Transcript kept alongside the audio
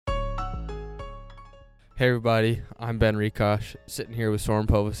Hey everybody, I'm Ben Rikosh, sitting here with Soren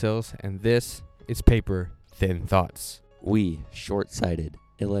Povasils, and this is Paper Thin Thoughts. We, short-sighted,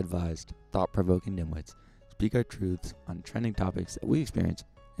 ill-advised, thought-provoking dimwits, speak our truths on trending topics that we experience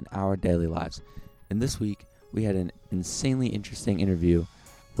in our daily lives. And this week, we had an insanely interesting interview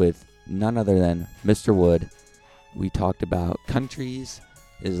with none other than Mr. Wood. We talked about countries,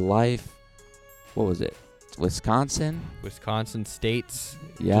 his life, what was it? Wisconsin states.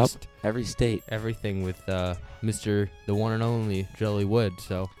 Yep, just every state. everything with Mr. the one and only Joley Wood.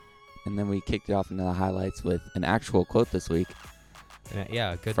 So, And then we kicked it off into the highlights with an actual quote this week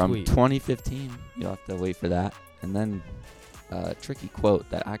yeah, good from tweet. 2015. You'll have to wait for that. And then a tricky quote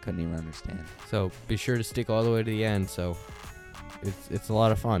that I couldn't even understand. So be sure to stick all the way to the end. So it's a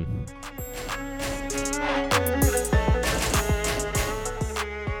lot of fun.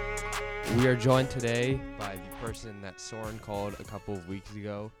 We are joined today by the person that Soren called a couple of weeks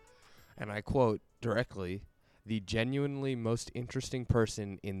ago, and I quote directly, the genuinely most interesting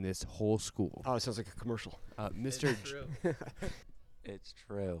person in this whole school. Oh, it sounds like a commercial. Mr. It's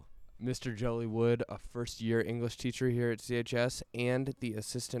true. Mr. Joley Wood, a first-year English teacher here at CHS and the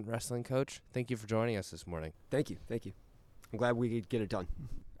assistant wrestling coach. Thank you for joining us this morning. Thank you. I'm glad we could get it done.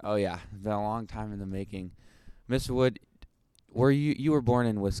 Oh, yeah. It's been a long time in the making. Mr. Wood, you were born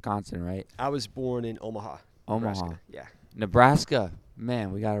in Wisconsin, right? I was born in Omaha. Nebraska. Yeah. Nebraska.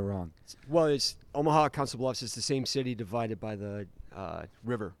 Man, we got it wrong. Well, it's Omaha, Council Bluffs. It's the same city divided by the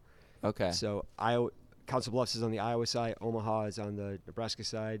river. Okay. So Council Bluffs is on the Iowa side. Omaha is on the Nebraska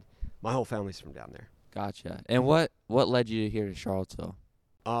side. My whole family's from down there. Gotcha. And what led you here to Charlottesville?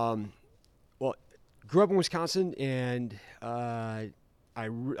 Well, grew up in Wisconsin, and I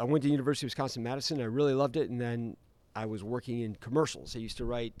went to University of Wisconsin-Madison. I really loved it, and then I was working in commercials. I used to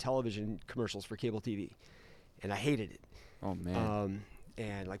write television commercials for cable TV, and I hated it. Oh, man.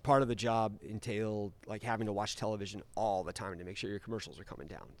 And like part of the job entailed like having to watch television all the time to make sure your commercials are coming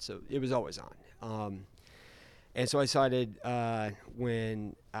down. So it was always on. And so I decided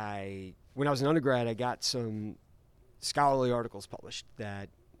when I was an undergrad, I got some scholarly articles published that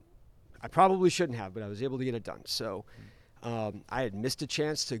I probably shouldn't have, but I was able to get it done. So I had missed a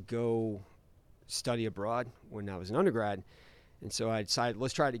chance to go study abroad when I was an undergrad. And so I decided,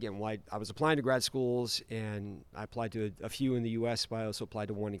 let's try it again. Well, I was applying to grad schools, and I applied to a few in the U.S., but I also applied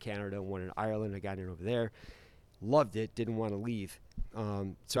to one in Canada and one in Ireland. I got in over there. Loved it, didn't want to leave.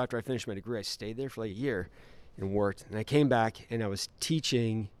 So after I finished my degree, I stayed there for like a year and worked. And I came back, and I was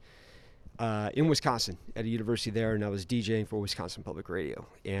teaching in Wisconsin at a university there, and I was DJing for Wisconsin Public Radio.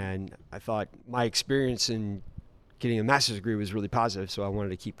 And I thought my experience in getting a master's degree was really positive, so I wanted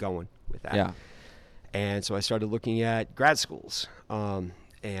to keep going with that. Yeah. And so I started looking at grad schools.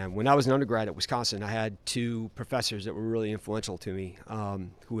 And when I was an undergrad at Wisconsin, I had two professors that were really influential to me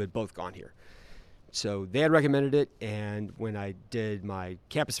who had both gone here. So they had recommended it, and when I did my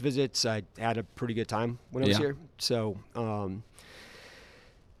campus visits, I had a pretty good time when I was here. So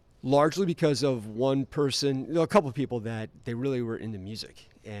largely because of one person, a couple of people that they really were into music.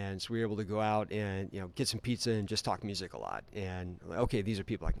 And so we were able to go out and get some pizza and just talk music a lot. And okay, these are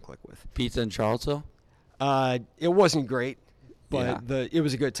people I can click with. Pizza in Charlottesville? It wasn't great, but it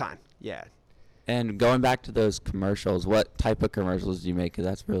was a good time. Yeah. And going back to those commercials, what type of commercials do you make? Because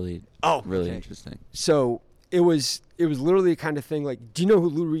that's really interesting. So it was literally the kind of thing like, do you know who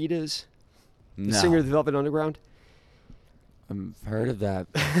Lou Reed is? The singer of the Velvet Underground? I've heard of that,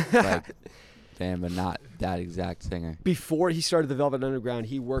 but not that exact singer. Before he started the Velvet Underground,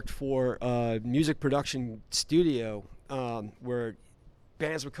 he worked for a music production studio where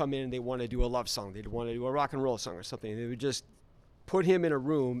bands would come in and they want to do a love song. They'd want to do a rock and roll song or something. They would just put him in a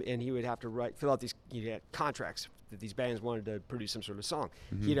room, and he would have to fill out these contracts that these bands wanted to produce some sort of song.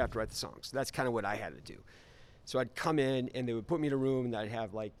 Mm-hmm. He'd have to write the songs. So that's kind of what I had to do. So I'd come in, and they would put me in a room, and I'd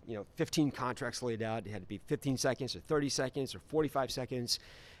have 15 contracts laid out. It had to be 15 seconds or 30 seconds or 45 seconds.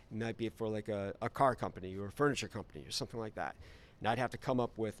 It might be for like a car company or a furniture company or something like that. And I'd have to come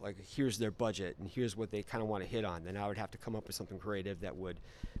up with here's their budget and here's what they kind of want to hit on. Then I would have to come up with something creative that would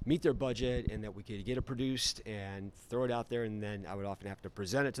meet their budget and that we could get it produced and throw it out there. And then I would often have to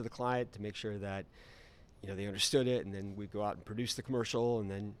present it to the client to make sure that they understood it. And then we'd go out and produce the commercial and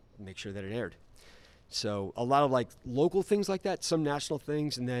then make sure that it aired. So a lot of local things like that, some national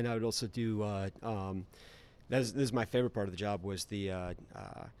things, and then I would also do. This is my favorite part of the job was the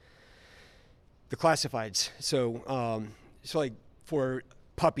classifieds. So for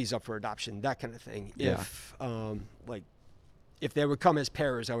puppies up for adoption, that kind of thing. Yeah. If they would come as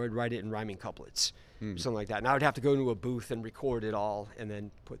pairs, I would write it in rhyming couplets, something like that. And I would have to go into a booth and record it all and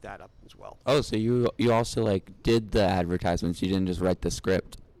then put that up as well. Oh, so you also did the advertisements. You didn't just write the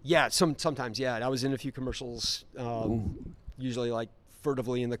script. Yeah, sometimes, yeah. I was in a few commercials, usually like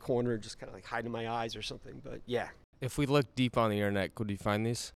furtively in the corner, just kind of like hiding my eyes or something. But yeah. If we look deep on the internet, could we find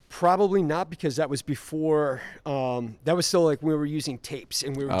these? Probably not, because that was before, that was still like we were using tapes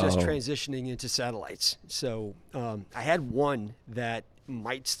and we were just transitioning into satellites. So I had one that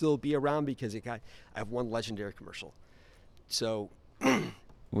might still be around because I have one legendary commercial. So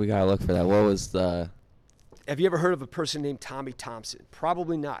We got to look for that. What was the... Have you ever heard of a person named Tommy Thompson?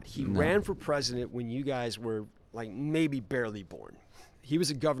 Probably not. He No. ran for president when you guys were like maybe barely born. He was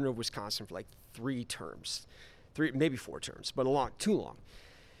a governor of Wisconsin for like 3 terms. 3, maybe 4 terms, but too long.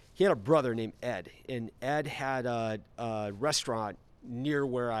 He had a brother named Ed, and Ed had a restaurant near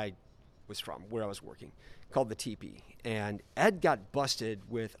where I was from, where I was working, called the Teepee. And Ed got busted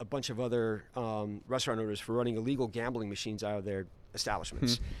with a bunch of other restaurant owners for running illegal gambling machines out of their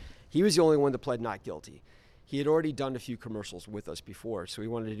establishments. He was the only one that pled not guilty. He had already done a few commercials with us before, so he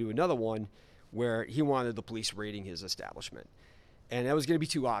wanted to do another one where he wanted the police raiding his establishment. And that was going to be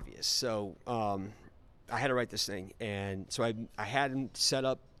too obvious. So I had to write this thing. And so I had him set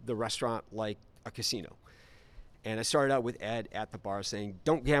up the restaurant like a casino. And I started out with Ed at the bar saying,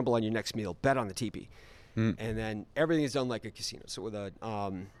 don't gamble on your next meal, bet on the teepee. And then everything is done like a casino. So with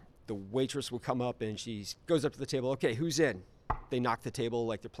the waitress will come up and she goes up to the table, okay, who's in? They knock the table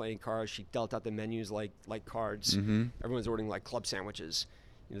like they're playing cards. She dealt out the menus like cards. Everyone's ordering like club sandwiches.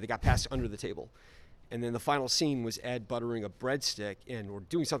 They got passed under the table. And then the final scene was Ed buttering a breadstick, and we're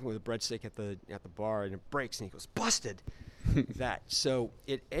doing something with a breadstick at the bar, and it breaks, and he goes, busted. That. So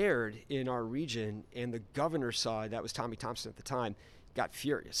it aired in our region, and the governor saw, that was Tommy Thompson at the time, got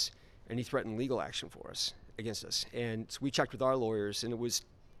furious, and he threatened legal action for us, against us. And so we checked with our lawyers, and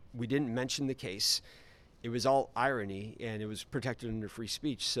we didn't mention the case. It was all irony, and it was protected under free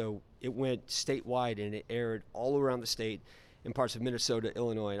speech. So it went statewide, and it aired all around the state in parts of Minnesota,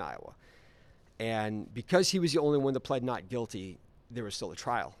 Illinois, and Iowa. And because he was the only one that pled not guilty, there was still a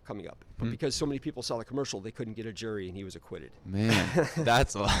trial coming up. But because so many people saw the commercial, they couldn't get a jury, and he was acquitted. Man,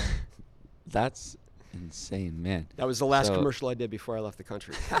 that's insane, man. That was the last commercial I did before I left the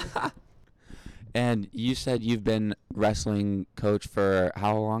country. And you said you've been wrestling coach for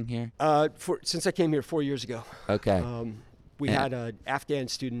how long here? Since I came here 4 years ago. Okay. We had an Afghan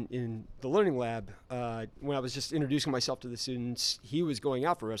student in the learning lab. When I was just introducing myself to the students, he was going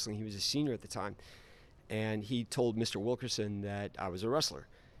out for wrestling. He was a senior at the time. And he told Mr. Wilkerson that I was a wrestler.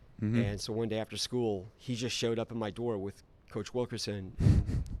 And so one day after school, he just showed up at my door with Coach Wilkerson.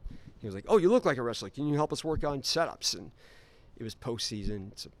 He was like, oh, you look like a wrestler. Can you help us work on setups? And it was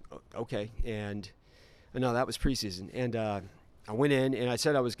postseason. So, okay. And no, that was preseason. And I went in, and I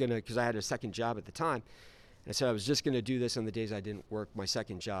said I was going to, because I had a second job at the time, I said I was just going to do this on the days I didn't work my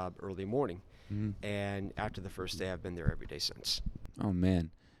second job early morning. And after the first day, I've been there every day since. Oh, man.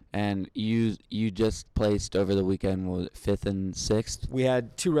 And you just placed over the weekend, was it 5th and 6th? We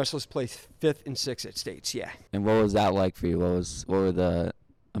had 2 wrestlers play 5th and 6th at states, yeah. And what was that like for you? What were the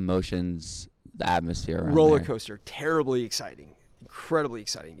emotions, the atmosphere around Roller there? coaster, terribly exciting, incredibly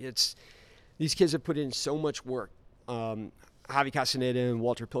exciting. These kids have put in so much work. Javi Castaneda and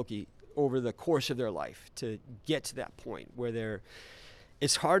Walter Pilkey over the course of their life to get to that point where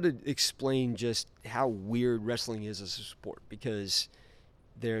it's hard to explain just how weird wrestling is as a sport, because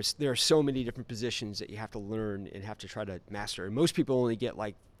there are so many different positions that you have to learn and have to try to master. And most people only get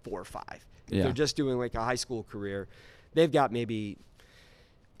like 4 or 5. If they're just doing like a high school career, they've got maybe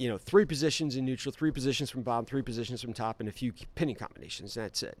 3 positions in neutral, 3 positions from bottom, 3 positions from top, and a few pinning combinations.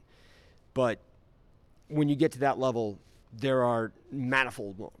 That's it. But when you get to that level, there are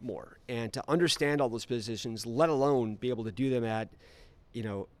manifold more. And to understand all those positions, let alone be able to do them at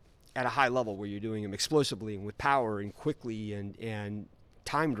a high level where you're doing them explosively and with power and quickly and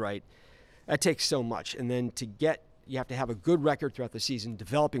timed right, that takes so much. And then you have to have a good record throughout the season,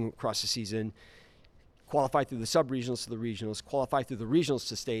 developing across the season, qualify through the sub-regionals to the regionals, qualify through the regionals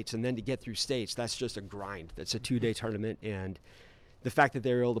to states, and then to get through states, that's just a grind. That's a 2-day tournament. And the fact that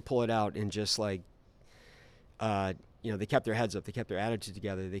they were able to pull it out and just like, they kept their heads up, they kept their attitude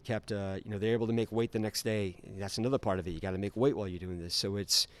together, they kept, they're able to make weight the next day. That's another part of it. You got to make weight while you're doing this. So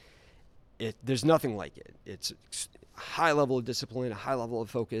there's nothing like it. It's a high level of discipline, a high level of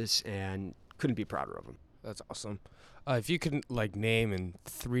focus, and couldn't be prouder of them. That's awesome. If you could name in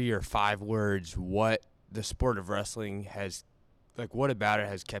 3 or 5 words what the sport of wrestling what about it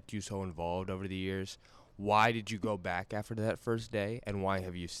has kept you so involved over the years? Why did you go back after that first day, and why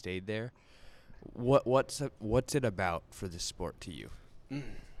have you stayed there? What's it about for this sport to you?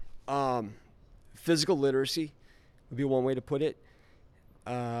 Physical literacy would be one way to put it.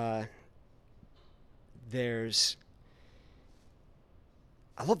 There's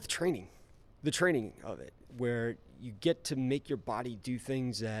I love the training of it, where you get to make your body do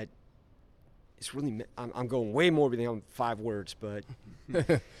things that it's really. I'm going way more than 5 words, but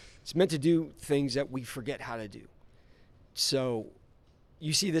it's meant to do things that we forget how to do. So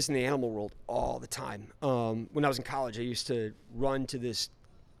you see this in the animal world all the time. When I was in college, I used to run to this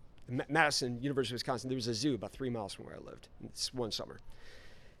Madison, University of Wisconsin. There was a zoo about 3 miles from where I lived. It's one summer.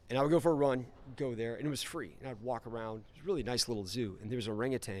 And I would go for a run, go there, and it was free. And I'd walk around. It was a really nice little zoo. And there was an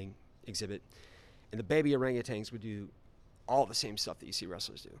orangutan exhibit. And the baby orangutans would do all the same stuff that you see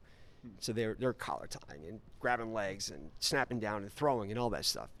wrestlers do. So they're collar tying and grabbing legs and snapping down and throwing and all that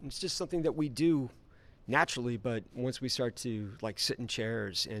stuff. And it's just something that we do naturally, but once we start to like sit in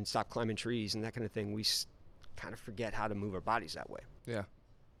chairs and stop climbing trees and that kind of thing, we kind of forget how to move our bodies that way. Yeah,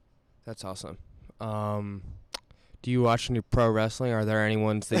 that's awesome. Do you watch any pro wrestling? Are there any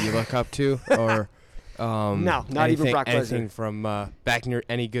ones that you look up to, or no, not even Brock Lesnar. Anything from back in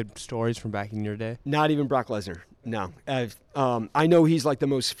any good stories from back in your day? Not even Brock Lesnar. No, I know he's like the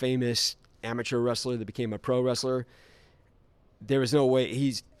most famous amateur wrestler that became a pro wrestler. There is no way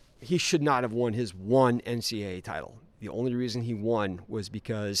he should not have won his one NCAA title. The only reason he won was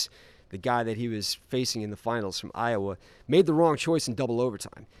because the guy that he was facing in the finals from Iowa made the wrong choice in double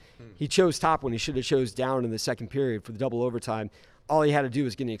overtime. He chose top when he should have chose down in the second period for the double overtime. All he had to do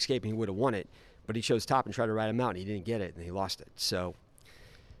was get an escape and he would have won it. But he chose top and tried to ride him out and he didn't get it and he lost it. So,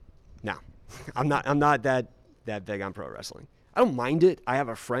 no, I'm not that big on pro wrestling. I don't mind it. I have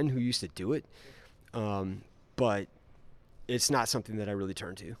a friend who used to do it, but it's not something that I really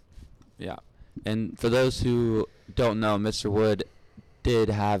turn to. Yeah. And for those who don't know, Mr. Wood did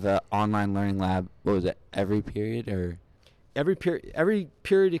have an online learning lab. What was it, every period or? Every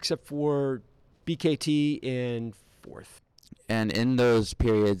period except for BKT and fourth. And in those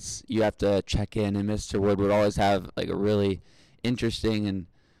periods, you have to check in, and Mr. Wood would always have like a really interesting and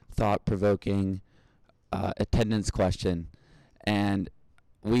thought-provoking attendance question. And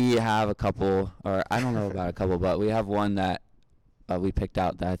we have a couple, or I don't know about a couple, but we have one that we picked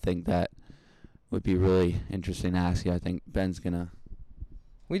out that I think that would be really interesting to ask you. I think Ben's gonna.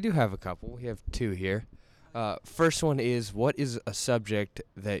 We do have a couple. We have 2 here. First one is, what is a subject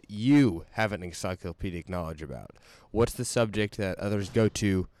that you have an encyclopedic knowledge about? What's the subject that others go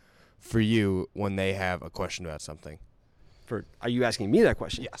to for you when they have a question about something? Are you asking me that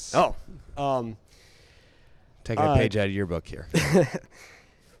question? Yes. Oh. Take a page out of your book here.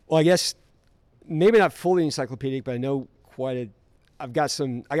 Well, I guess maybe not fully encyclopedic, but I know I got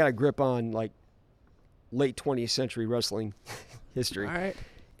a grip on like late 20th century wrestling history. All right.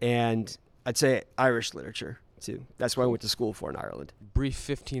 And I'd say Irish literature too. That's what I went to school for in Ireland. Brief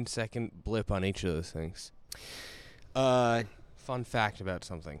 15-second blip on each of those things. Fun fact about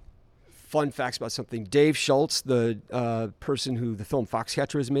something. Fun facts about something. Dave Schultz, the person who the film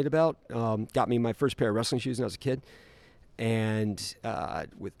Foxcatcher is made about, got me my first pair of wrestling shoes when I was a kid. And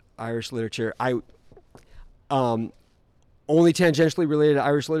with Irish literature, I only tangentially related to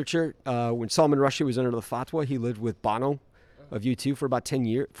Irish literature. When Salman Rushdie was under the fatwa, he lived with Bono of U2 for about 10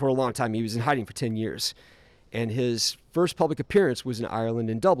 years. For a long time, he was in hiding for 10 years. And his first public appearance was in Ireland,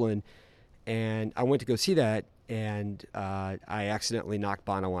 in Dublin. And I went to go see that, and I accidentally knocked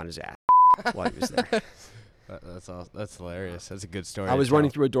Bono on his ass while he was there. That's hilarious. That's a good story. I was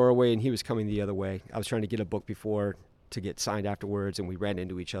running through a doorway, and he was coming the other way. I was trying to get a book before to get signed afterwards, and we ran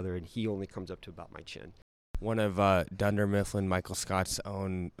into each other, and he only comes up to about my chin. One of Dunder Mifflin, Michael Scott's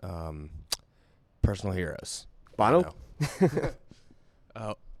own personal heroes. Bono?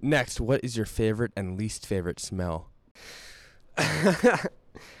 Next, what is your favorite and least favorite smell?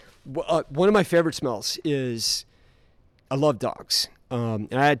 One of my favorite smells is, I love dogs.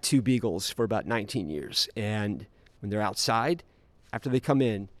 And I had 2 beagles for about 19 years. And when they're outside, after they come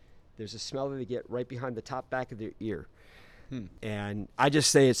in, there's a smell that they get right behind the top back of their ear. And I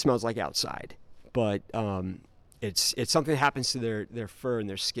just say it smells like outside. But it's something that happens to their fur and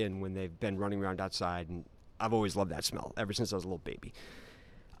their skin when they've been running around outside. And I've always loved that smell ever since I was a little baby.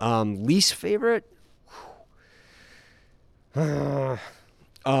 Least favorite? I'm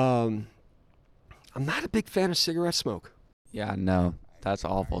not a big fan of cigarette smoke. Yeah, no, that's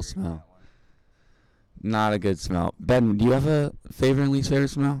awful smell. Not a good smell. Ben, do you have a favorite and least favorite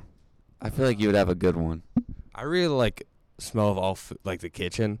smell? I feel like you would have a good one. I really like smell of all food, like the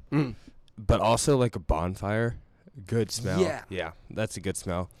kitchen, but also like a bonfire. Good smell. Yeah, that's a good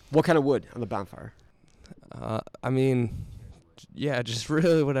smell. What kind of wood on the bonfire? I mean, yeah, just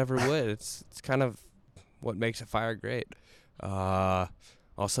really whatever wood. It's kind of what makes a fire great.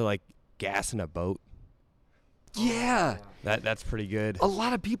 Also like gas in a boat. Yeah. That's pretty good. A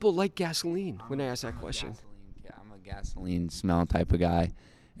lot of people like gasoline when I ask that question. Yeah, I'm a gasoline smell type of guy,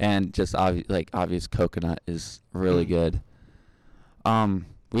 and just obvious coconut is really good.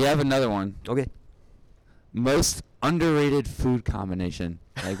 We have another one. Okay. Most underrated food combination,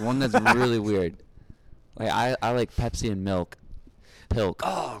 like one that's really weird. Like I like Pepsi and milk. Pilk.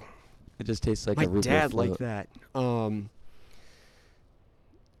 Oh, It just tastes like my a Rubio dad float. liked that. All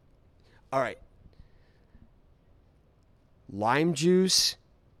right. Lime juice,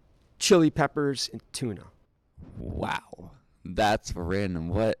 chili peppers, and tuna. Wow, that's random.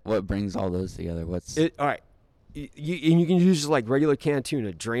 What brings all those together? What's All right. You can use like regular canned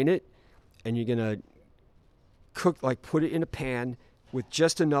tuna. Drain it, and you're gonna put it in a pan with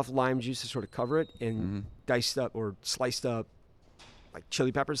just enough lime juice to sort of cover it, and diced up or sliced up like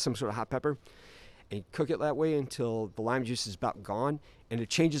chili peppers, some sort of hot pepper, and you cook it that way until the lime juice is about gone, and it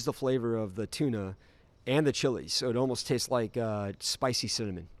changes the flavor of the tuna and the chili, so it almost tastes like spicy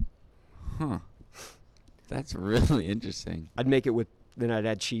cinnamon. Huh. That's really interesting. I'd make it then I'd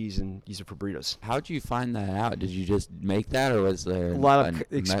add cheese and use it for burritos. How'd you find that out? Did you just make that, or was there A lot of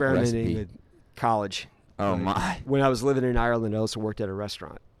a experimenting recipe? with college. Oh my, When I was living in Ireland, I also worked at a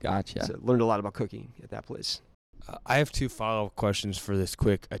restaurant. gotcha. So learned a lot about cooking at that place. I have 2 follow-up questions for this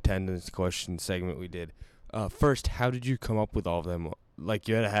quick attendance question segment we did. First, how did you come up with all of them? Like,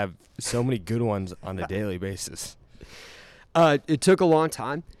 you had to have so many good ones on a daily basis. It took a long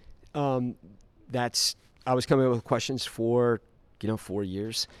time. I was coming up with questions for 4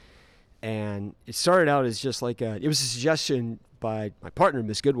 years, and it started out as just like it was a suggestion by my partner,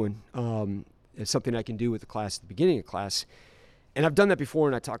 Miss Goodwin. It's something I can do with the class at the beginning of class. And I've done that before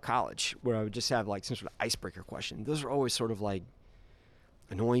when I taught college, where I would just have like some sort of icebreaker question. Those are always sort of like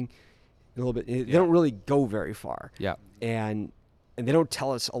annoying a little bit. They don't really go very far. Yeah. And they don't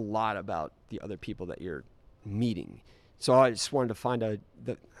tell us a lot about the other people that you're meeting. So I just wanted to find I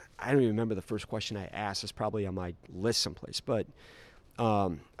don't even remember the first question I asked. It's probably on my list someplace. But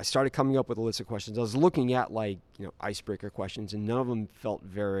I started coming up with a list of questions. I was looking at icebreaker questions, and none of them felt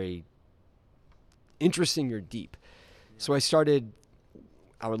very interesting or deep. So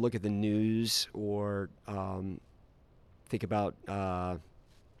I would look at the news or think about, I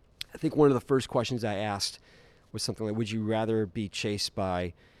think one of the first questions I asked was something like, would you rather be chased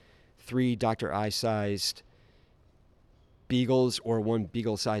by 3 Dr. I-sized beagles or 1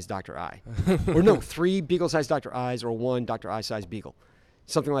 beagle-sized Dr. I? Or no, 3 beagle-sized Dr. I's or 1 Dr. I-sized beagle.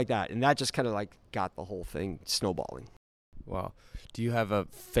 Something like that. And that just kind of got the whole thing snowballing. Wow. Do you have a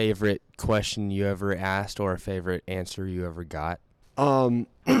favorite question you ever asked or a favorite answer you ever got? 2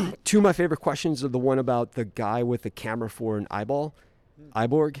 of my favorite questions are the one about the guy with the camera for an eyeball,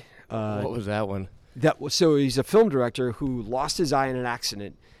 Iborg. What was that one? So he's a film director who lost his eye in an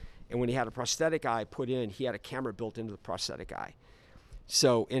accident, and when he had a prosthetic eye put in, he had a camera built into the prosthetic eye.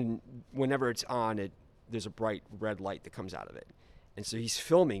 So whenever it's on, there's a bright red light that comes out of it. And so he's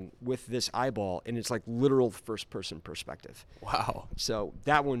filming with this eyeball, and it's like literal first-person perspective. Wow. So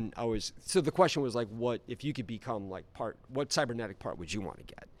that one so the question was what if you could become what cybernetic part would you want to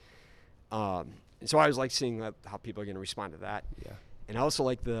get? And so I was seeing how people are going to respond to that. Yeah. And I also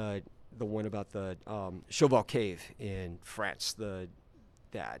like the one about the Chauvel Cave in France,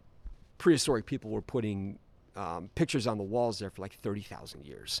 that prehistoric people were putting pictures on the walls there for 30,000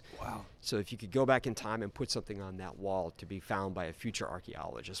 years. Wow. So if you could go back in time and put something on that wall to be found by a future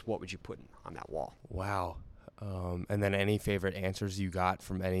archaeologist, what would you put on that wall? Wow. And then any favorite answers you got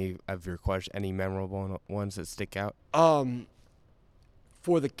from any of your questions, any memorable ones that stick out?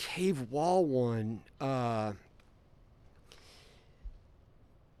 For the cave wall one,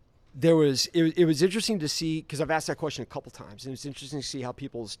 it was interesting to see, because I've asked that question a couple times, and it's interesting to see how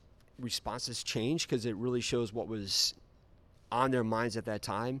people's responses change, because it really shows what was on their minds at that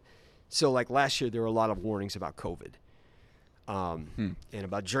time. So last year, there were a lot of warnings about COVID and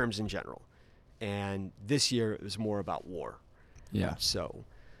about germs in general. And this year, it was more about war. Yeah. So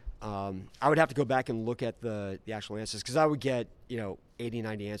I would have to go back and look at the actual answers, because I would get 80,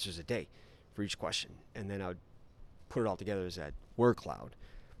 90 answers a day for each question. And then I would put it all together as that word cloud.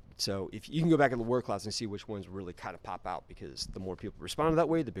 So if you can go back in the word clouds and see which ones really kind of pop out, because the more people respond that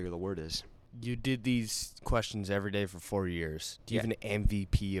way, the bigger the word is. You did these questions every day for 4 years. Do you have an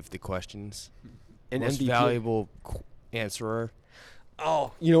MVP of the questions? An Most MVP? valuable answerer?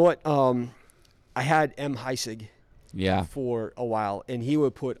 Oh, you know what? I had M. Heisig Yeah. for a while, and he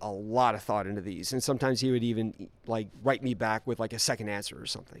would put a lot of thought into these. And sometimes he would even write me back with a second answer or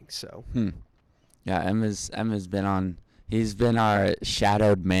something. So Yeah, Emma's been on. He's been our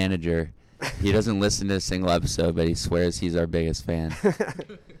shadowed manager. He doesn't listen to a single episode, but he swears he's our biggest fan.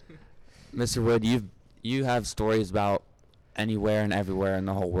 Mr. Wood, you have stories about anywhere and everywhere in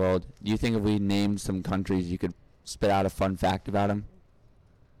the whole world. Do you think if we named some countries, you could spit out a fun fact about him?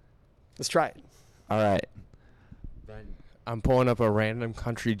 Let's try it. All right. I'm pulling up a random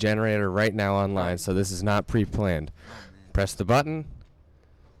country generator right now online, so this is not pre-planned. Press the button,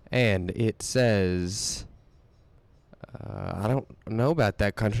 and it says, I don't know about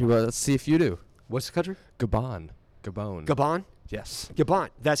that country, but let's see if you do. What's the country? Gabon. Gabon? Yes. Gabon.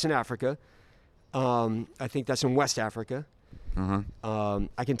 That's in Africa. I think that's in West Africa.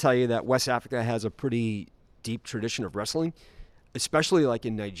 I can tell you that West Africa has a pretty deep tradition of wrestling, especially like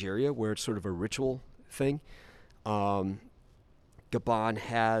in Nigeria, where it's sort of a ritual thing. Gabon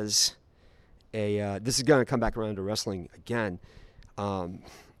has this is going to come back around to wrestling again. I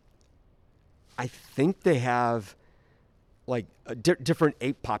think they have like different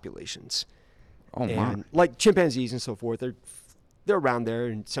ape populations. Oh, my. And like chimpanzees and so forth. They're around there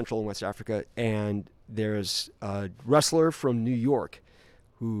in Central and West Africa. And there's a wrestler from New York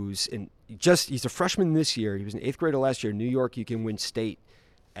he's a freshman this year. He was in 8th grade last year. In New York, you can win state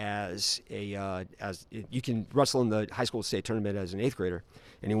you can wrestle in the high school state tournament as an 8th grader,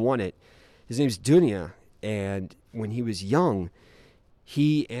 and he won it. His name's Dunia, and when he was young,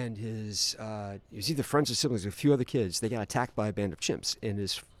 he and his he was either friends or siblings with a few other kids. They got attacked by a band of chimps, and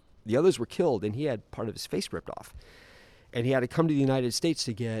the others were killed, and he had part of his face ripped off, and he had to come to the United States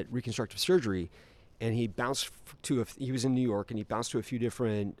to get reconstructive surgery. And he bounced he was in New York, and he bounced to a few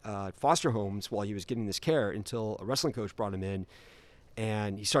different foster homes while he was getting this care until a wrestling coach brought him in.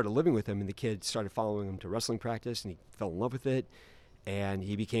 And he started living with him, and the kid started following him to wrestling practice, and he fell in love with it. And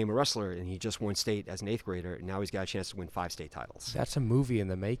he became a wrestler, and he just won state as an 8th grader, and now he's got a chance to win 5 state titles. That's a movie in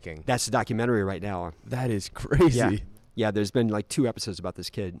the making. That's the documentary right now. That is crazy. Yeah, there's been like 2 episodes about this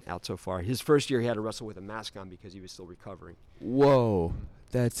kid out so far. His first year, he had to wrestle with a mask on because he was still recovering. Whoa.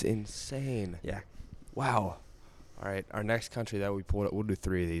 That's insane. Yeah. Wow. All right, our next country that we pulled up, we'll do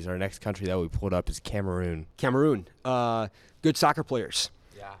 3 of these. Our next country that we pulled up is Cameroon. Cameroon. Good soccer players.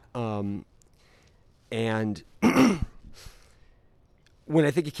 Yeah. And when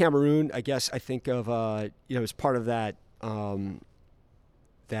I think of Cameroon, I guess I think of as part of that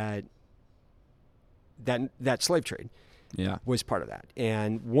that slave trade. Yeah. Was part of that.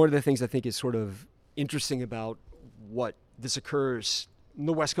 And one of the things I think is sort of interesting about what this occurs in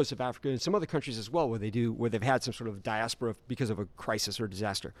the west coast of Africa and some other countries as well, where they've had some sort of diaspora because of a crisis or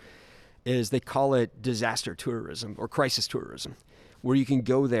disaster, is they call it disaster tourism or crisis tourism, where you can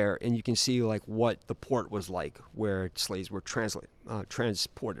go there and you can see like what the port was like where slaves were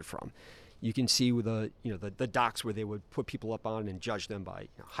transported from. You can see the docks where they would put people up on and judge them by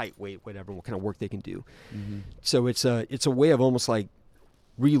height, weight, whatever, what kind of work they can do. Mm-hmm. So it's a way of almost like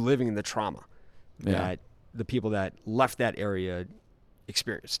reliving the trauma that the people that left that area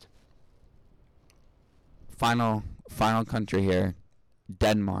experienced. Final country here,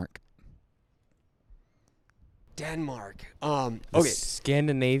 Denmark. Okay.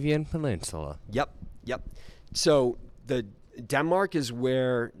 Scandinavian Peninsula. Yep. So the Denmark is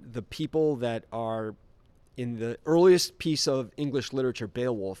where the people that are in the earliest piece of English literature,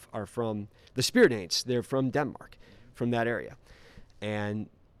 Beowulf, are from. The Spirit Aints, they're from Denmark, from that area. And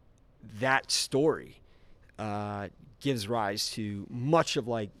that story gives rise to much of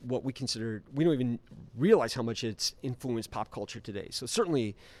like what we consider, we don't even realize how much it's influenced pop culture today. So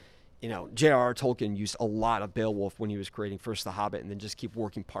certainly, J.R.R. Tolkien used a lot of Beowulf when he was creating first The Hobbit and then just keep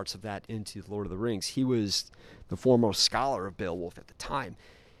working parts of that into The Lord of the Rings. He was the foremost scholar of Beowulf at the time.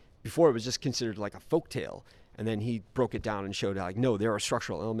 Before it was just considered like a folktale. And then he broke it down and showed like, no, there are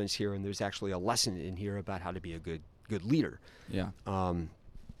structural elements here and there's actually a lesson in here about how to be a good leader. Yeah.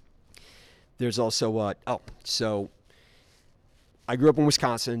 There's also, so I grew up in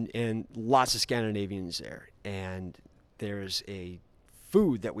Wisconsin and lots of Scandinavians there. And there's a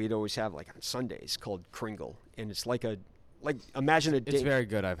food that we'd always have like on Sundays called Kringle. And it's imagine a day. It's very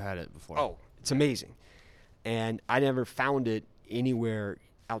good. I've had it before. Oh, it's amazing. And I never found it anywhere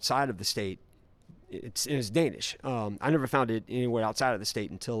outside of the state. It's Danish. I never found it anywhere outside of the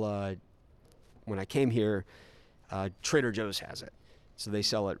state until when I came here, Trader Joe's has it. So they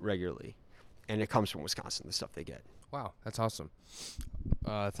sell it regularly. And it comes from Wisconsin, the stuff they get. Wow, that's awesome.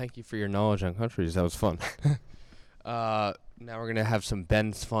 Thank you for your knowledge on countries. That was fun. Now we're going to have some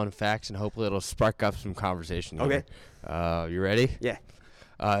Ben's fun facts, and hopefully it'll spark up some conversation. Okay. You ready? Yeah.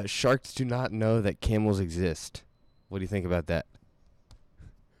 Sharks do not know that camels exist. What do you think about that?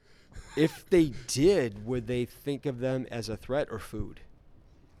 If they did, would they think of them as a threat or food?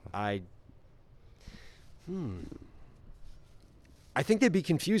 I think they'd be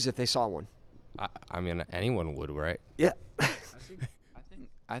confused if they saw one. I mean, anyone would, right? Yeah.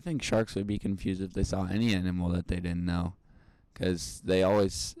 I think sharks would be confused if they saw any animal that they didn't know, because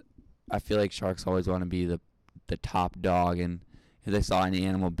I feel like sharks always want to be the the top dog, and if they saw any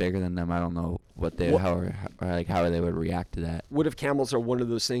animal bigger than them, I don't know what they how they would react to that. What if camels are one of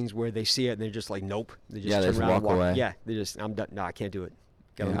those things where they see it and they're just like, nope. They just turn they around and walk away. Yeah, they just, I'm done. No, I can't do it.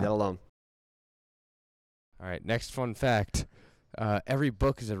 Gotta leave that alone. All right, next fun fact. Every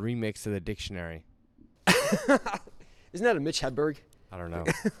book is a remix of the dictionary. Isn't that a Mitch Hedberg? I don't know.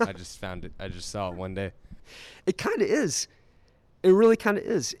 I just found it. I just saw it one day. It kind of is. It really kind of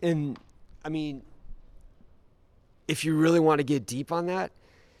is. And, I mean, if you really want to get deep on that,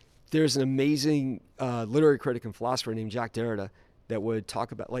 there's an amazing literary critic and philosopher named Jack Derrida that would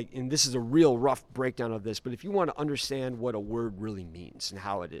talk about, like, and this is a real rough breakdown of this, but if you want to understand what a word really means and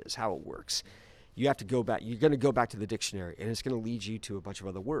how it is, how it works, you have to go back. You're going to go back to the dictionary, and it's going to lead you to a bunch of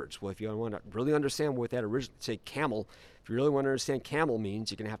other words. Well, if you want to really understand what that originally, say camel, if you really want to understand camel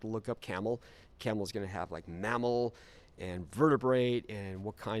means, you're going to have to look up camel. Camel is going to have like mammal and vertebrate and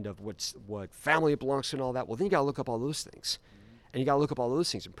what family it belongs to and all that. Well, then you got to look up all those things. And you got to look up all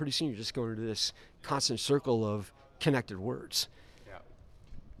those things. And pretty soon you're just going into this constant circle of connected words.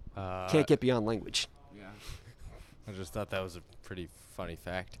 Yeah. Can't get beyond language. Yeah. I just thought that was a pretty funny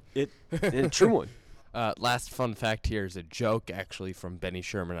fact. And a true one. Last fun fact here is a joke actually from Benny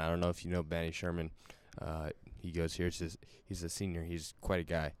Sherman. I don't know if you know Benny Sherman. He goes here. He's a senior. He's quite a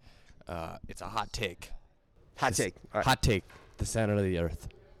guy. It's a hot take. Hot take. All right. Hot take. The center of the earth.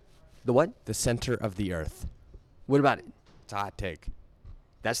 The what? The center of the earth. What about it? It's a hot take.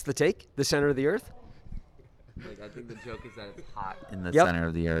 That's the take? The center of the earth? I think the joke is that it's hot in the Yep. center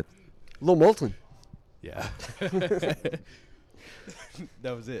of the earth. A little molten. Yeah.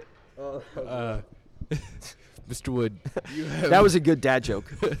 That was it. Mr. Wood, That was a good dad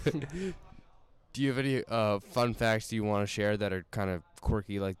joke. do you have any fun facts you want to share that are kind of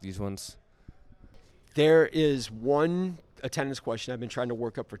quirky like these ones? There is one attendance question I've been trying to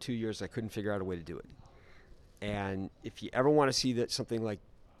work up for 2 years. I couldn't figure out a way to do it. And if you ever want to see that something like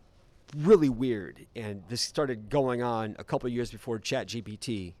really weird, and this started going on a couple of years before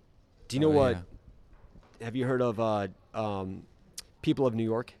ChatGPT. Do you know what? Yeah. Have you heard of People of New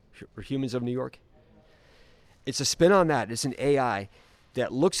York or Humans of New York? It's a spin on that. It's an AI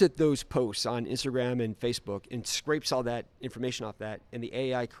that looks at those posts on Instagram and Facebook and scrapes all that information off that, and the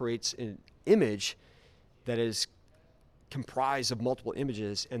AI creates an image that is comprised of multiple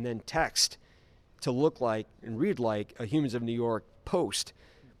images and then text to look like and read like a Humans of New York post,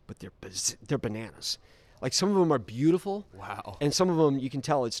 but they're bananas. Like some of them are beautiful. Wow. And some of them you can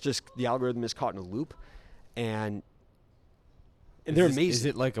tell it's just the algorithm is caught in a loop, and they're amazing. Is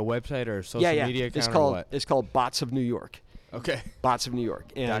it like a website or a social media account or what? It's called Bots of New York. Okay. Bots of New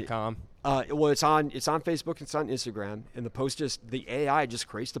York. And .com. Well, it's on Facebook, it's on Instagram, and the AI just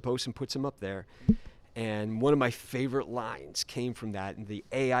creates the post and puts them up there. And one of my favorite lines came from that, and the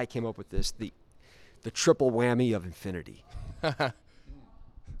AI came up with this, the triple whammy of infinity. I'll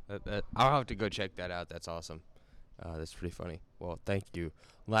have to go check that out. That's awesome. That's pretty funny. Well, thank you.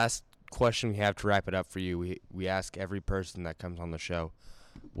 Last question we have to wrap it up for you. We ask every person that comes on the show,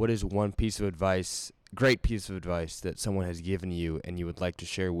 what is one piece of advice, great piece of advice that someone has given you and you would like to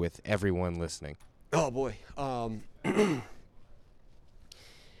share with everyone listening? Oh boy.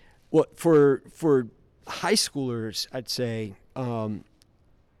 Well, for high schoolers, I'd say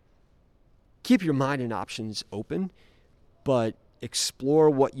keep your mind and options open, but explore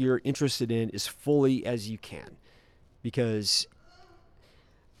what you're interested in as fully as you can. Because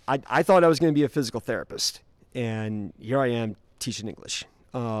I thought I was going to be a physical therapist, and here I am teaching English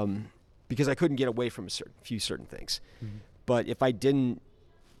because I couldn't get away from few certain things. Mm-hmm. But if I didn't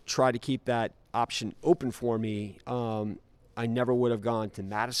try to keep that option open for me, I never would have gone to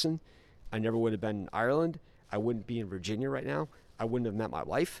Madison. I never would have been in Ireland. I wouldn't be in Virginia right now. I wouldn't have met my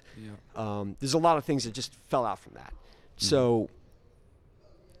wife. Yeah. There's a lot of things that just fell out from that. Mm-hmm. So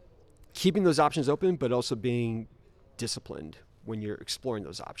keeping those options open, but also being disciplined when you're exploring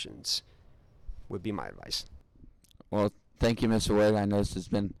those options would be my advice. Well, thank you, Mr. Wood. I know this has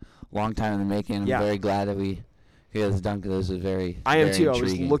been a long time in the making. I'm very glad that we got this done because this is very I am too.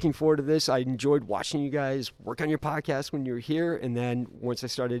 Intriguing. I was looking forward to this. I enjoyed watching you guys work on your podcast when you were here, and then once I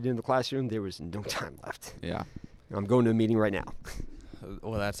started in the classroom, there was no time left. Yeah. I'm going to a meeting right now.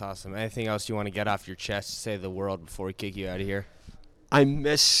 Well, that's awesome. Anything else you want to get off your chest to say to the world before we kick you out of here? I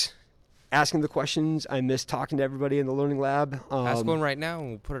miss asking the questions. I miss talking to everybody in the Learning Lab. Ask one right now, and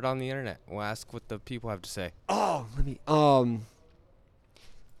we'll put it on the internet. We'll ask what the people have to say. Oh, let me. All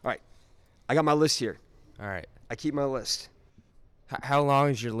right, I got my list here. All right. I keep my list. How long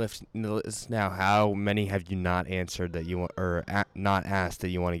is your list now? How many have you not answered that you want, or not asked that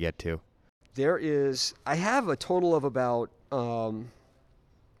you want to get to? I have a total of about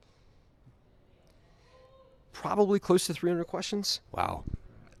probably close to 300 questions. Wow.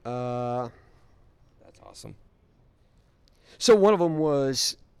 Uh, That's awesome. so one of them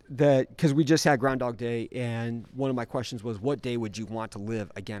was that because we just had Groundhog Day, and one of my questions was, what day would you want to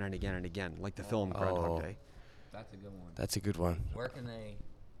live again and again and again, like the film Groundhog Day? That's a good one. That's a good one.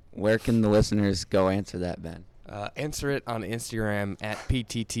 Where can the listeners go answer that, Ben? Answer it on Instagram at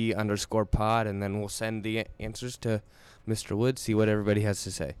PTT_pod, and then we'll send the answers to Mr. Wood, see what everybody has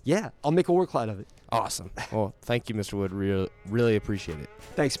to say. Yeah, I'll make a word cloud of it. Awesome. Well, thank you, Mr. Wood. Really appreciate it.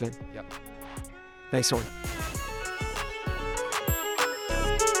 Thanks, Ben. Yep. Thanks, Soren.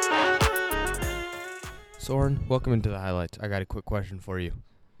 Soren, welcome into the highlights. I got a quick question for you.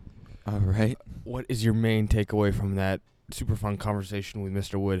 All right. What is your main takeaway from that super fun conversation with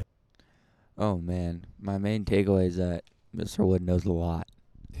Mr. Wood? Oh, man. My main takeaway is that Mr. Wood knows a lot.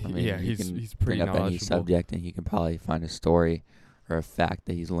 I mean, yeah, he he's can pretty bring up any knowledgeable. subject, and he can probably find a story or a fact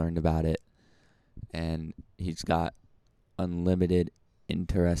that he's learned about it. And he's got unlimited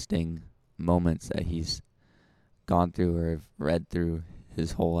interesting moments that he's gone through or have read through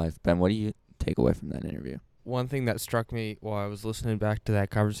his whole life. Ben, what do you take away from that interview? One thing that struck me while I was listening back to that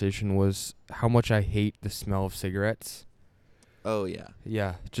conversation was how much I hate the smell of cigarettes. Oh, yeah.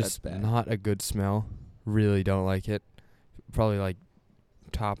 Yeah, just bad. not a good smell. Really don't like it. Probably like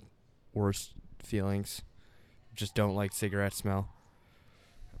top worst feelings. Just don't like cigarette smell.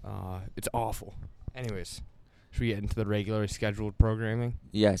 It's awful. Anyways, should we get into the regularly scheduled programming?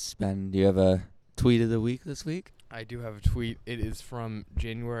 Yes, Ben, do you have a tweet of the week this week? I do have a tweet. It is from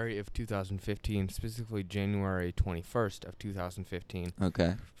January of 2015, specifically January 21st of 2015,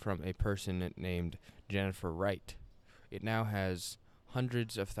 Okay. from a person named Jennifer Wright. It now has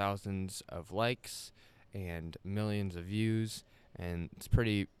hundreds of thousands of likes and millions of views, and it's a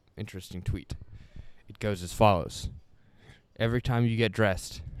pretty interesting tweet. It goes as follows. Every time you get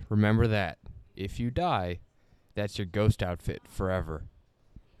dressed, remember that if you die, that's your ghost outfit forever.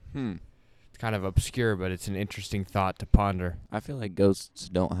 It's kind of obscure, but it's an interesting thought to ponder. I feel like ghosts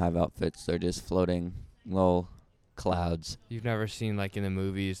don't have outfits. They're just floating little clouds. You've never seen, like, in the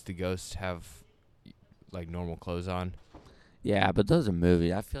movies, the ghosts have, like, normal clothes on? Yeah, but those are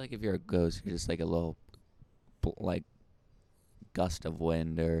movies. I feel like if you're a ghost, you're just like a little, like, gust of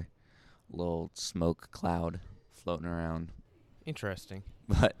wind or a little smoke cloud floating around. Interesting.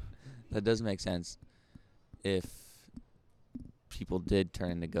 But that does make sense. If people did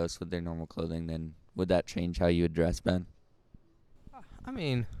turn into ghosts with their normal clothing, then would that change how you would dress, Ben? I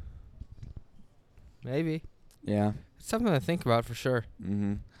mean, maybe. Yeah. It's something to think about for sure.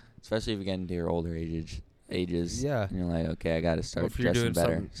 Mm-hmm. Especially if you get into your older ages. Yeah. And you're like, okay, I got to Or start if you're dressing doing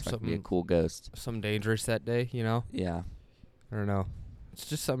better so I can be a something- cool ghost. Something dangerous that day, you know? Yeah. I don't know. It's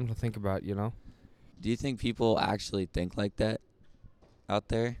just something to think about, you know? Do you think people actually think like that out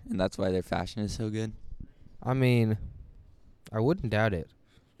there, and that's why their fashion is so good? I mean, I wouldn't doubt it.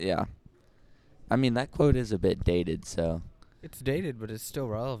 Yeah. I mean, that quote is a bit dated, so It's dated, but it's still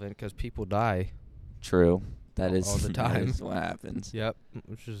relevant because people die. true. That is All the that time. is what happens. Yep,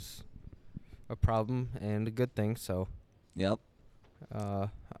 which is a problem and a good thing. So, Yep.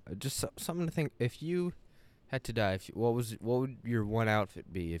 just something to think. If you had to die, what would your one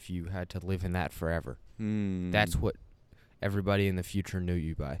outfit be if you had to live in that forever? That's what everybody in the future knew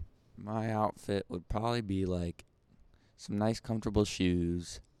you by. My outfit would probably be like some nice comfortable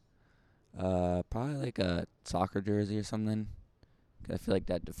shoes. Probably like a soccer jersey or something. 'Cause I feel like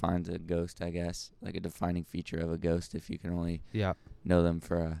that defines a ghost, I guess. Like a defining feature of a ghost if you can only Yeah. know them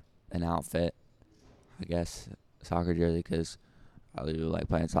for an outfit. I guess soccer jersey because I do like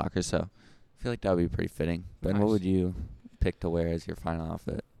playing soccer, so I feel like that would be pretty fitting. Ben, what Nice. would you pick to wear as your final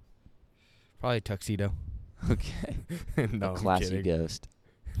outfit? Probably a tuxedo. Okay. No, A I'm classy kidding. ghost.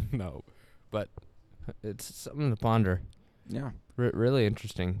 No, but it's something to ponder. Yeah. Really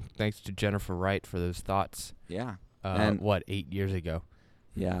interesting. Thanks to Jennifer Wright for those thoughts. Yeah. 8 years ago?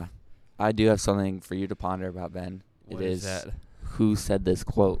 Yeah. I do have something for you to ponder about, Ben. What it is is that? who said this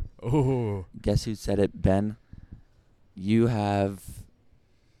quote. Oh, Guess who said it, Ben? You have...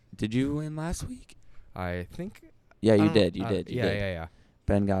 Did you win last week? I think. Yeah, you I did. don't- You did. You yeah, did. yeah.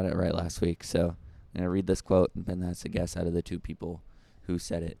 Ben got it right last week, so I'm going to read this quote, and Ben has to guess out of the two people who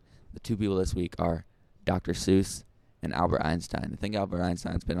said it. The two people this week are Dr. Seuss and Albert Einstein. I think Albert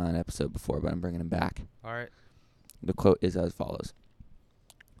Einstein's been on an episode before, but I'm bringing him back. All right. The quote is as follows.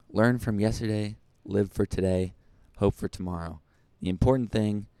 Learn from yesterday, live for today, hope for tomorrow. The important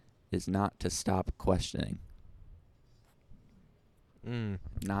thing is not to stop questioning.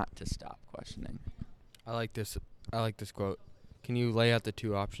 Not to stop questioning. I like this. I like this quote. Can you lay out the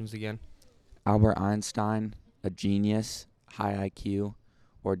two options again? Albert Einstein, a genius, high IQ,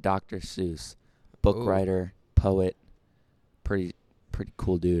 or Dr. Seuss, book Ooh. writer, poet. Pretty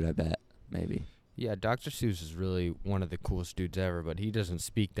cool dude, I bet. Maybe. Yeah, Dr. Seuss is really one of the coolest dudes ever, but he doesn't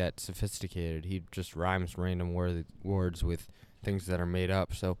speak that sophisticated. He just rhymes random words with things that are made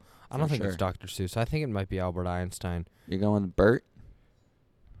up. So I don't think it's Dr. Seuss. I think it might be Albert Einstein. You're going with Bert?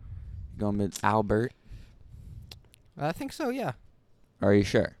 You're going with Albert? I think so, yeah. Are you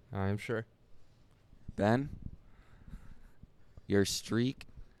sure? I'm sure. Ben? Your streak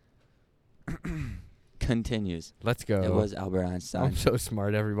continues. Let's go. It was Albert Einstein. I'm so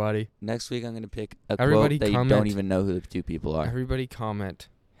smart, everybody. Next week, I'm going to pick a Everybody quote that you comment. don't even know who the two people are. Everybody comment,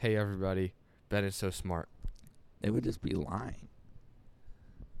 hey, everybody, Ben is so smart. They would just be lying.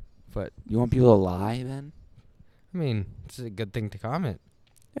 But, You want people to lie, Ben? I mean, it's a good thing to comment.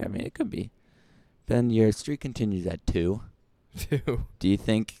 Yeah, I mean, it could be. Ben, your streak continues at 2. 2. Do you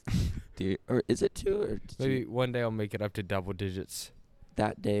think... or is it 2? Or Maybe one day I'll make it up to double digits.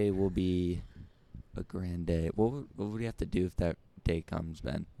 that day will be a grand day. What would we have to do if that day comes,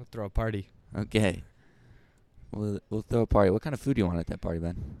 Ben? We'll throw a party. Okay. We'll throw a party. What kind of food do you want at that party,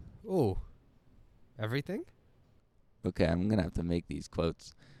 Ben? Ooh. Everything? Okay, I'm going to have to make these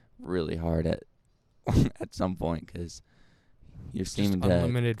quotes really hard at at some point because you're seeming Just to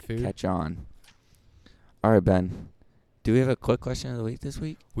unlimited food? catch on. All right, Ben. Do we have a quick question of the week this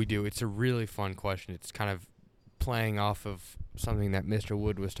week? We do. It's a really fun question. It's kind of playing off of something that Mr.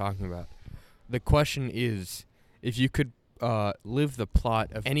 Wood was talking about. The question is, if you could live the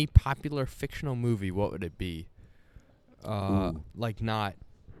plot of any popular fictional movie, what would it be? Like not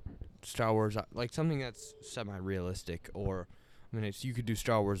Star Wars, like something that's semi-realistic, or I mean, you could do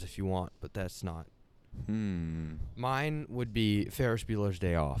Star Wars if you want, but that's not. Mine would be Ferris Bueller's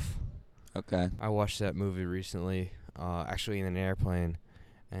Day Off. Okay. I watched that movie recently, actually in an airplane,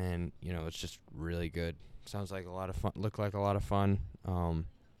 and it's just really good. Sounds like a lot of fun. Looked like a lot of fun. I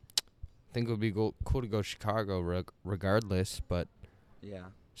think it would be cool to go to Chicago regardless, but Yeah.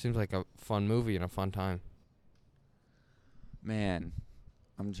 seems like a fun movie and a fun time. Man,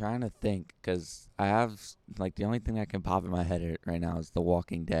 I'm trying to think because I have, like, the only thing that can pop in my head right now is The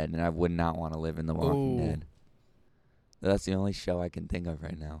Walking Dead, and I would not want to live in The Walking Ooh. Dead. That's the only show I can think of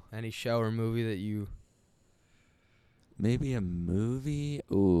right now. Any show or movie that you... Maybe a movie?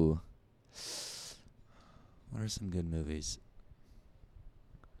 Ooh. What are some good movies?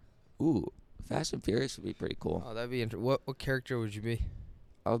 Ooh, Fast and Furious would be pretty cool. Oh, that'd be interesting. What character would you be?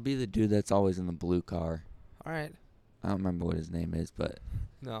 I would be the dude that's always in the blue car. All right. I don't remember what his name is, but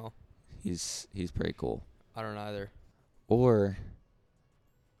No, he's pretty cool. I don't either. Or,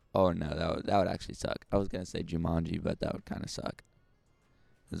 oh no, that would actually suck. I was gonna say Jumanji, but that would kind of suck.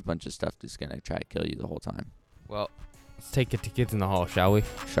 There's a bunch of stuff that's gonna try to kill you the whole time. Well, let's take it to Kids in the Hall, shall we?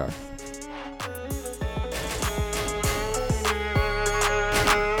 Sure.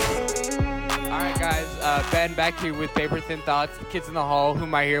 All right, guys. Ben back here with Paper Thin Thoughts. The Kids in the Hall. Who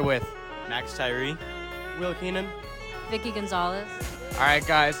am I here with? Max Tyree. Will Keenan. Vicky Gonzalez. All right,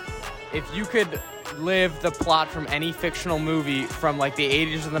 guys. If you could live the plot from any fictional movie from like the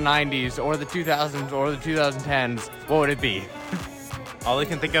 80s or the 90s or the 2000s or the 2010s, what would it be? All I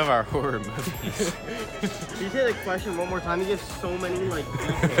can think of are horror movies. Can you say the question one more time? You give so many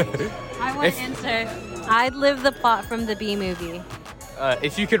details. I want to answer. I'd live the plot from the B movie.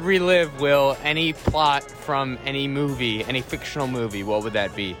 If you could relive, Will, any plot from any movie, any fictional movie, what would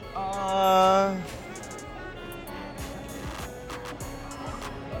that be?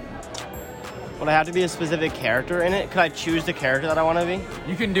 Would I have to be a specific character in it? Could I choose the character that I want to be?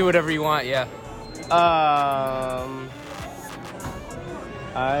 You can do whatever you want, yeah.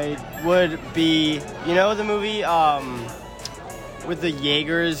 I would be, the movie with the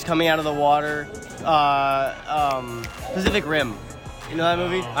Jaegers coming out of the water, Pacific Rim. You know that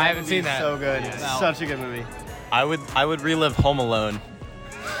movie? I haven't seen that. So good. Yeah. It's such a good movie. I would relive Home Alone.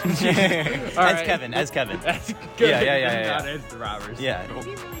 As Kevin. That's good. Yeah. Not as the robbers. Yeah. I'd be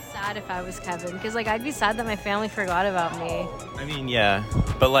really sad if I was Kevin, because I'd be sad that my family forgot about me. I mean, yeah,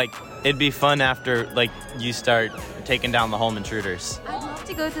 but it'd be fun after you start taking down the home intruders. I'd love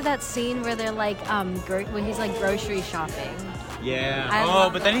to go through that scene where they're when he's grocery shopping. Yeah. I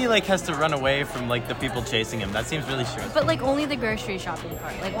love but then he has to run away from the people chasing him. That seems really stressful. But only the grocery shopping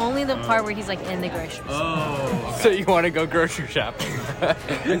part, only the part where he's in the grocery store. Oh. So you want to go grocery shopping?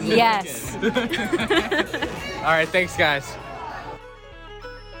 Yes. All right, thanks, guys.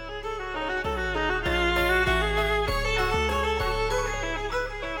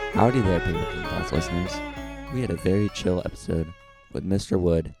 Howdy there, Paper Thin Thoughts listeners. We had a very chill episode with Mr.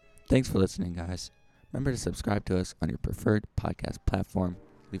 Wood. Thanks for listening, guys. Remember to subscribe to us on your preferred podcast platform.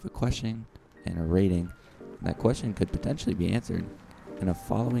 Leave a question and a rating, and that question could potentially be answered in a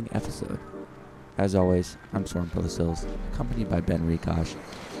following episode. As always, I'm Soren Postills, accompanied by Ben Rikosh,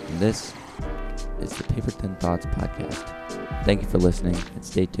 and this is the Paper Thin Thoughts podcast. Thank you for listening, and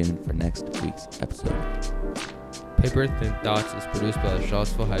stay tuned for next week's episode. Paper Thin Thoughts is produced by the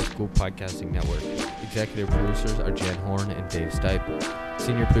Charlottesville High School Podcasting Network. Executive producers are Jan Horn and Dave Stipe.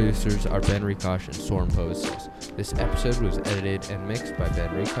 Senior producers are Ben Rikosh and Soren Postills. This episode was edited and mixed by Ben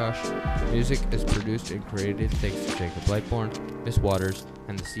Rikosh. Music is produced and created thanks to Jacob Lightbourne, Miss Waters,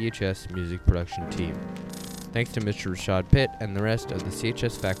 and the CHS music production team. Thanks to Mr. Rashad Pitt and the rest of the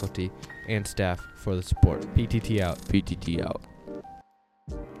CHS faculty and staff for the support. PTT out. PTT out.